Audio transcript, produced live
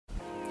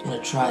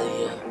gonna try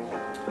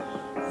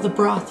the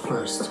broth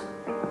first.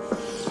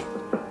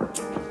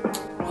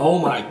 Oh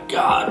my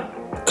god.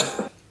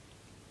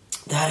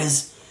 That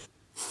is,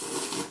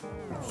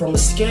 from a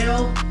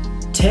scale,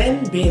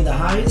 10 being the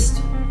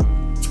highest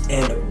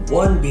and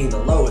 1 being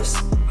the lowest,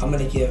 I'm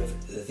gonna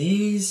give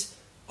these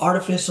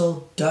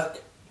artificial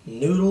duck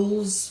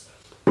noodles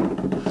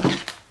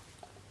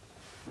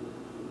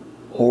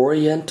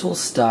Oriental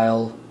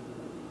style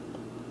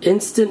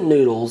instant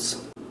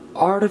noodles,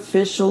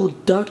 artificial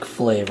duck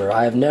flavor.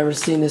 I have never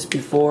seen this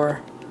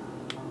before.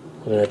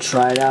 I'm gonna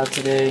try it out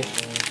today.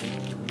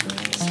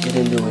 Let's get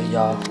into it,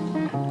 y'all.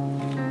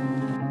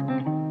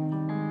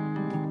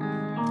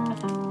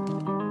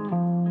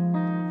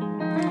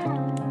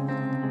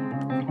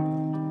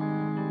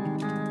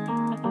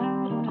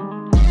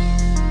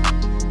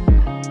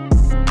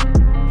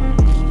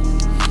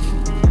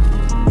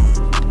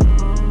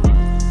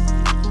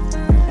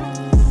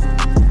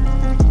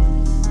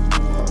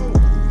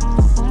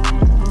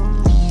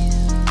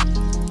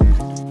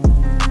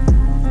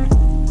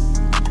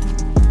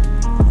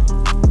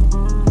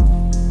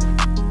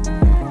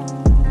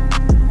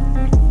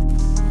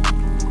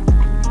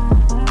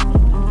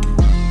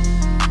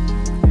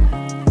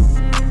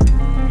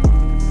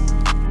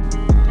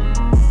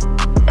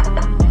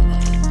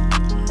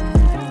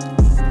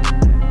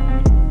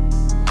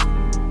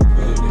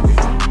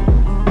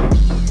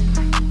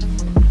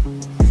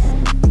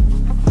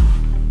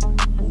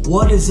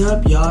 What is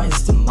up, y'all?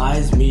 It's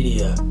Demise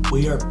Media.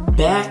 We are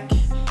back.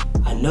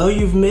 I know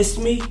you've missed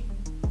me.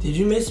 Did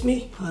you miss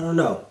me? I don't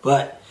know.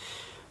 But,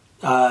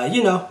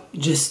 you know,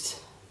 just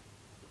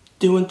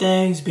doing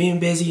things, being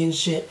busy and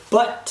shit.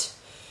 But,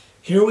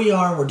 here we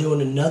are. We're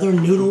doing another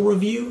noodle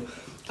review.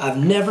 I've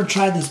never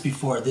tried this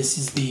before. This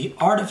is the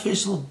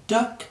artificial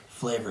duck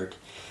flavored.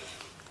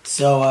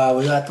 So,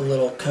 we got the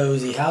little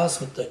cozy house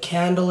with the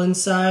candle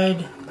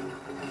inside.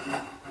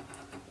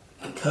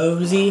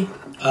 Cozy.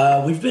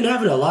 We've been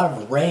having a lot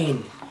of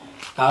rain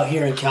out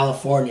here in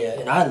California,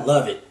 and I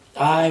love it.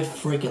 I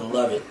freaking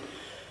love it.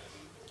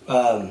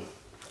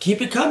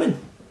 Keep it coming.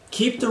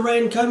 Keep the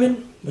rain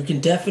coming. We can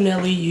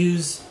definitely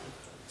use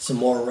some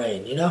more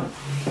rain, you know?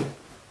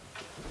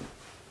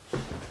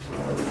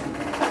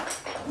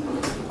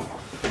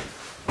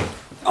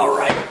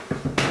 Alright.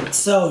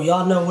 So,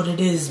 y'all know what it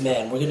is,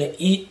 man. We're gonna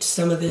eat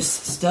some of this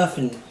stuff,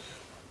 and,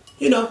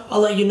 you know,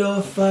 I'll let you know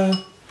if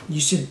you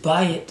should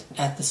buy it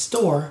at the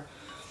store.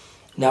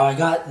 Now, I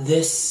got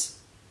this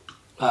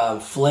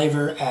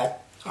flavor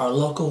at our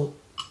local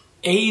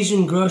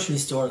Asian grocery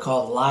store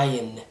called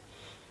Lion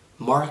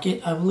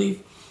Market, I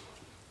believe.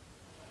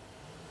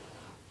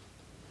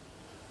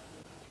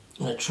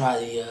 I'm going to try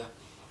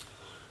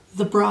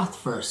the broth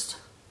first.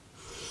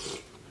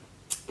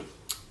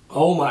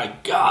 Oh my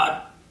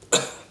god.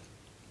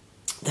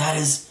 That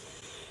is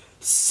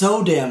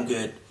so damn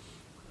good.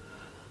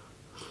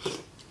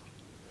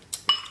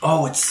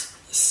 Oh, it's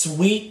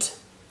sweet.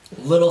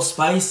 A little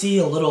spicy,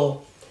 a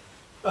little,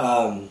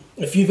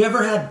 if you've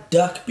ever had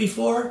duck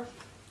before,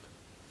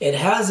 it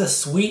has a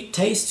sweet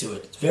taste to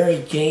it. It's very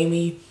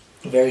gamey,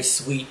 very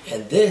sweet.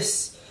 And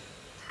this,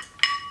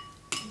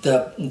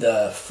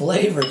 the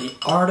flavor, the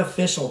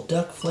artificial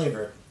duck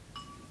flavor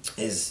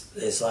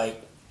is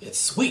like, it's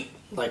sweet,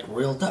 like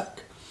real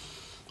duck.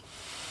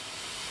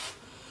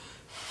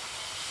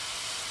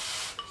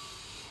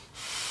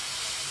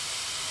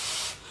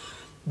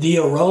 The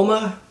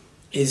aroma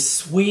is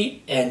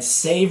sweet and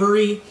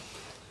savory.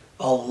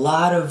 A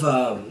lot of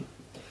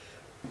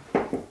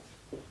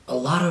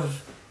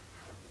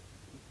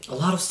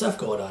stuff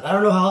going on. I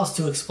don't know how else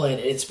to explain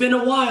it. It's been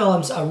a while.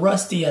 I'm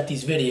rusty at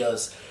these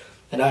videos,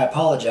 and I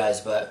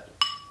apologize, but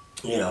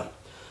you know,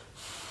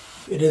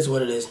 it is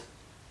what it is.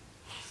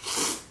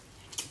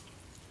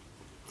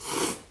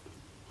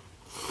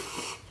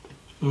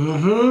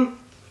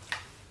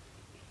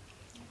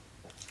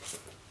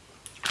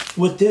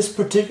 With this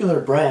particular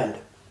brand,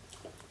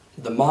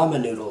 the Mama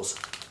Noodles,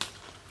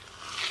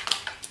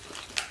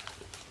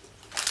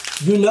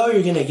 you know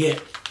you're gonna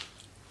get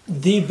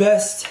the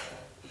best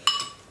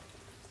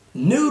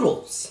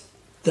noodles.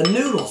 The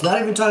noodles,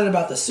 not even talking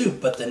about the soup,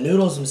 but the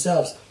noodles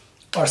themselves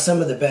are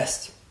some of the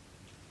best.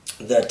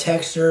 The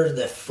texture,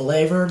 the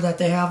flavor that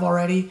they have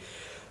already.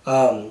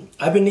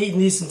 I've been eating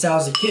these since I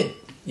was a kid,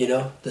 you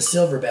know, the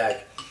silver bag.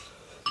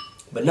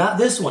 But not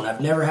this one.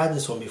 I've never had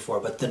this one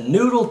before. But the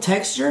noodle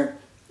texture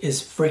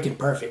is freaking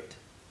perfect.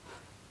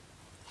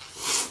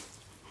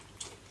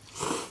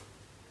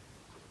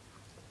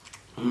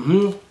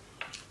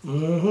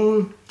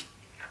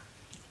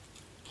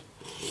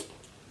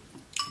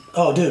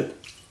 Oh, dude.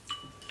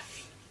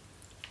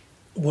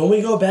 When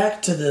we go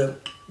back to the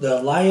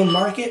Lion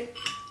Market,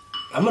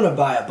 I'm gonna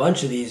buy a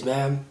bunch of these,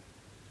 man.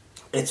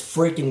 It's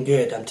freaking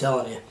good, I'm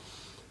telling you.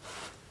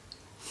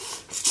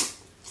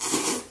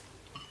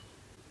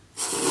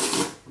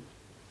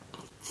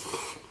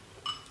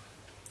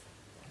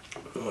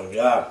 Oh my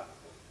god.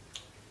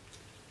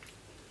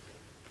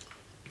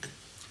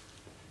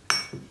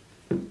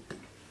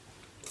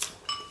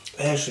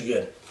 Actually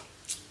good.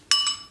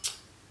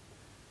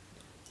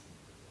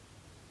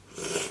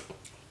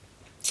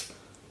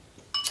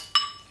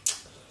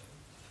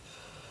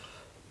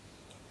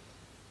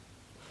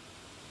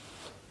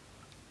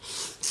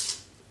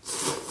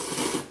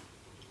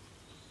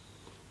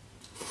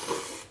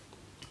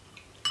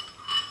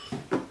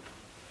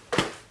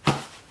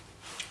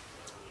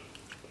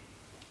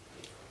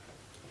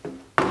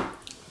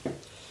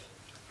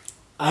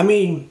 I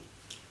mean,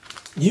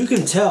 you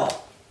can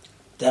tell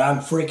that I'm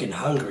freaking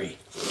hungry.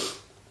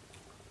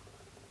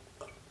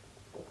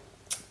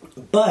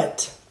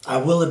 But I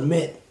will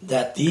admit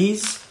that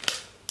these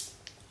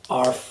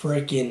are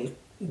freaking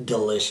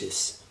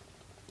delicious.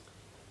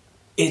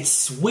 It's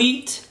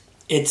sweet,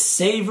 it's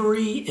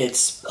savory,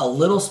 it's a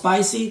little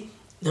spicy.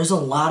 There's a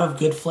lot of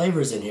good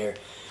flavors in here.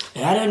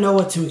 And I didn't know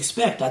what to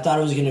expect. I thought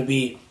it was going to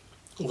be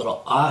a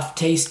little off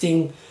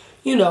tasting.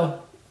 You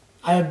know,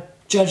 I'm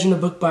judging a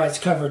book by its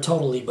cover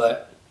totally,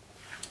 but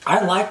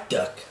I like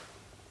duck.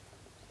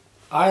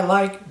 I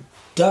like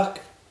duck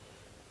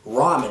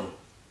ramen.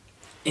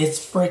 It's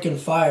freaking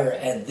fire.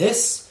 And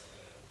this,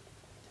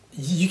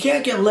 you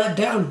can't get let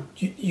down.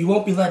 You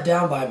won't be let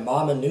down by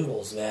Mama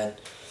Noodles, man.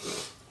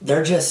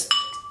 They're just,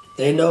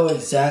 they know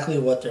exactly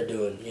what they're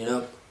doing, you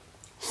know?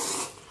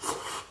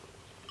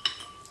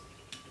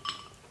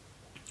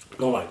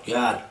 Oh my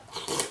God.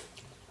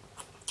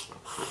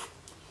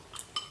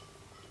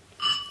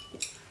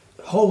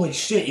 Holy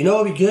shit. You know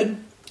what would be good?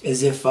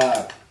 Is if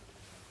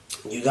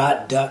you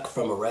got duck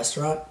from a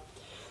restaurant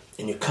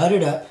and you cut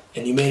it up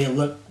and you made it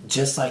look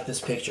just like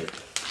this picture.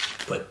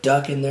 Put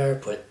duck in there,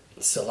 put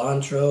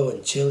cilantro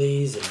and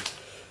chilies and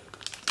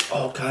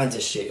all kinds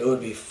of shit. It would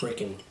be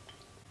freaking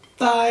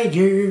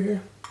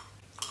fire.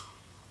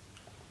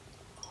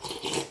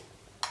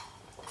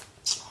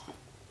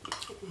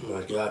 Oh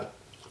my God.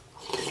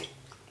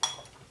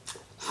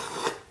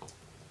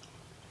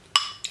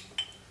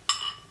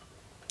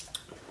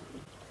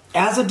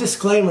 As a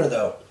disclaimer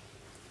though,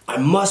 I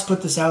must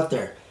put this out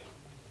there.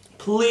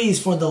 Please,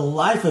 for the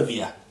life of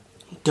you,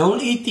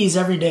 don't eat these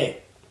every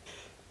day.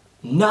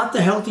 Not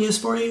the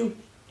healthiest for you,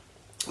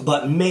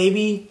 but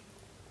maybe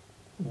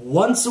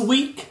once a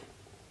week,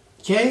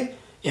 okay?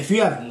 If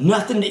you have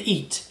nothing to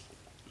eat,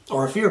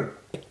 or if you're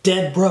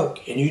dead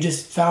broke and you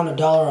just found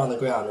 $1 on the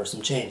ground or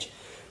some change,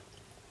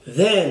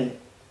 then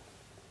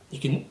you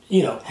can,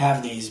 you know,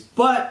 have these,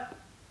 but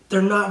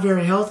they're not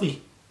very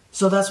healthy.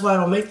 So that's why I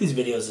don't make these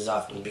videos as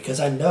often, because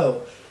I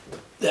know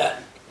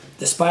that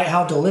despite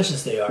how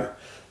delicious they are,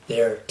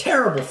 they're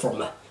terrible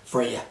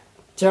for you.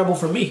 Terrible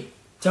for me.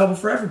 Terrible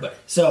for everybody.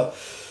 So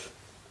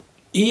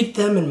eat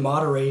them in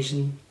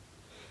moderation,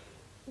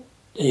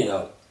 you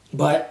know.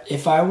 But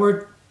if I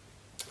were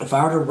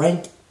to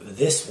rank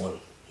this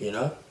one, you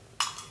know,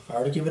 if I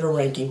were to give it a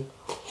ranking,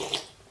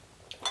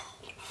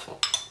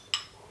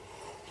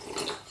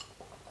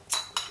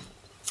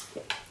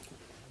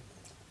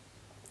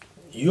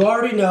 you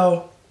already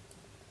know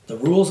the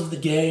rules of the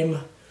game.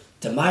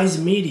 Demise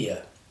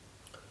Media.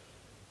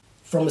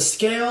 From a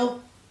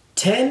scale,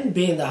 10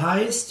 being the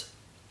highest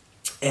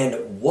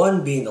and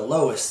 1 being the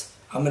lowest,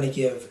 I'm going to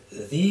give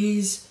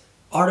these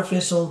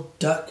artificial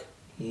duck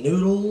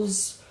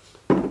noodles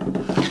a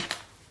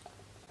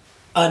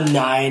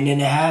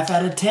 9.5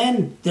 out of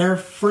 10. They're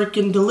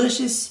freaking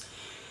delicious.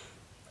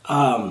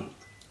 I'm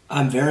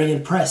very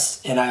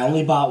impressed, and I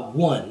only bought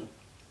one.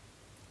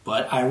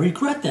 But I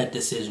regret that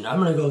decision. I'm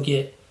going to go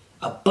get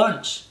a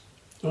bunch.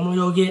 I'm going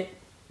to go get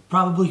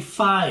probably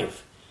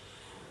 5.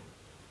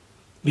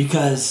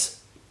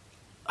 Because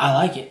I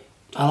like it.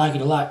 I like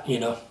it a lot, you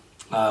know.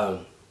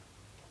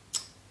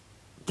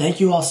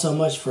 Thank you all so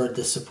much for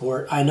the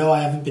support. I know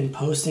I haven't been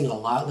posting a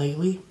lot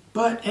lately.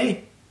 But,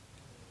 hey,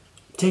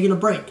 taking a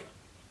break.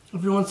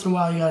 Every once in a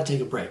while, you got to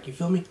take a break. You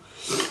feel me?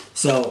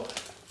 So,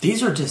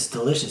 these are just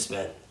delicious,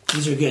 man.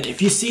 These are good.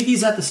 If you see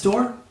these at the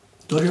store,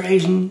 go to your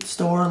Asian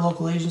store,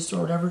 local Asian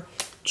store, whatever.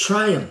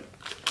 Try them.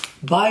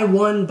 Buy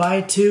 1, buy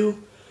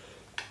 2.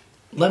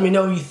 Let me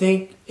know what you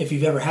think. If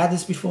you've ever had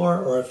this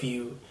before, or if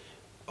you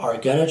are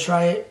gonna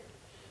try it,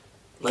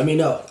 let me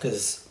know,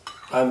 because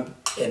I'm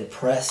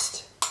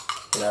impressed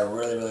and I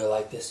really, really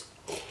like this.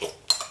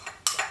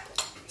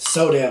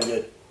 So damn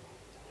good.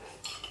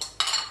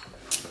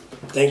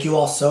 Thank you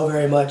all so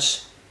very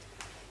much.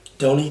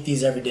 Don't eat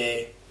these every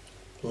day.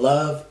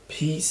 Love,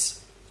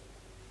 peace.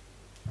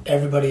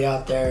 Everybody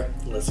out there,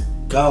 let's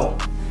go.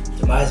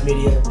 Demise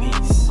Media,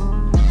 peace.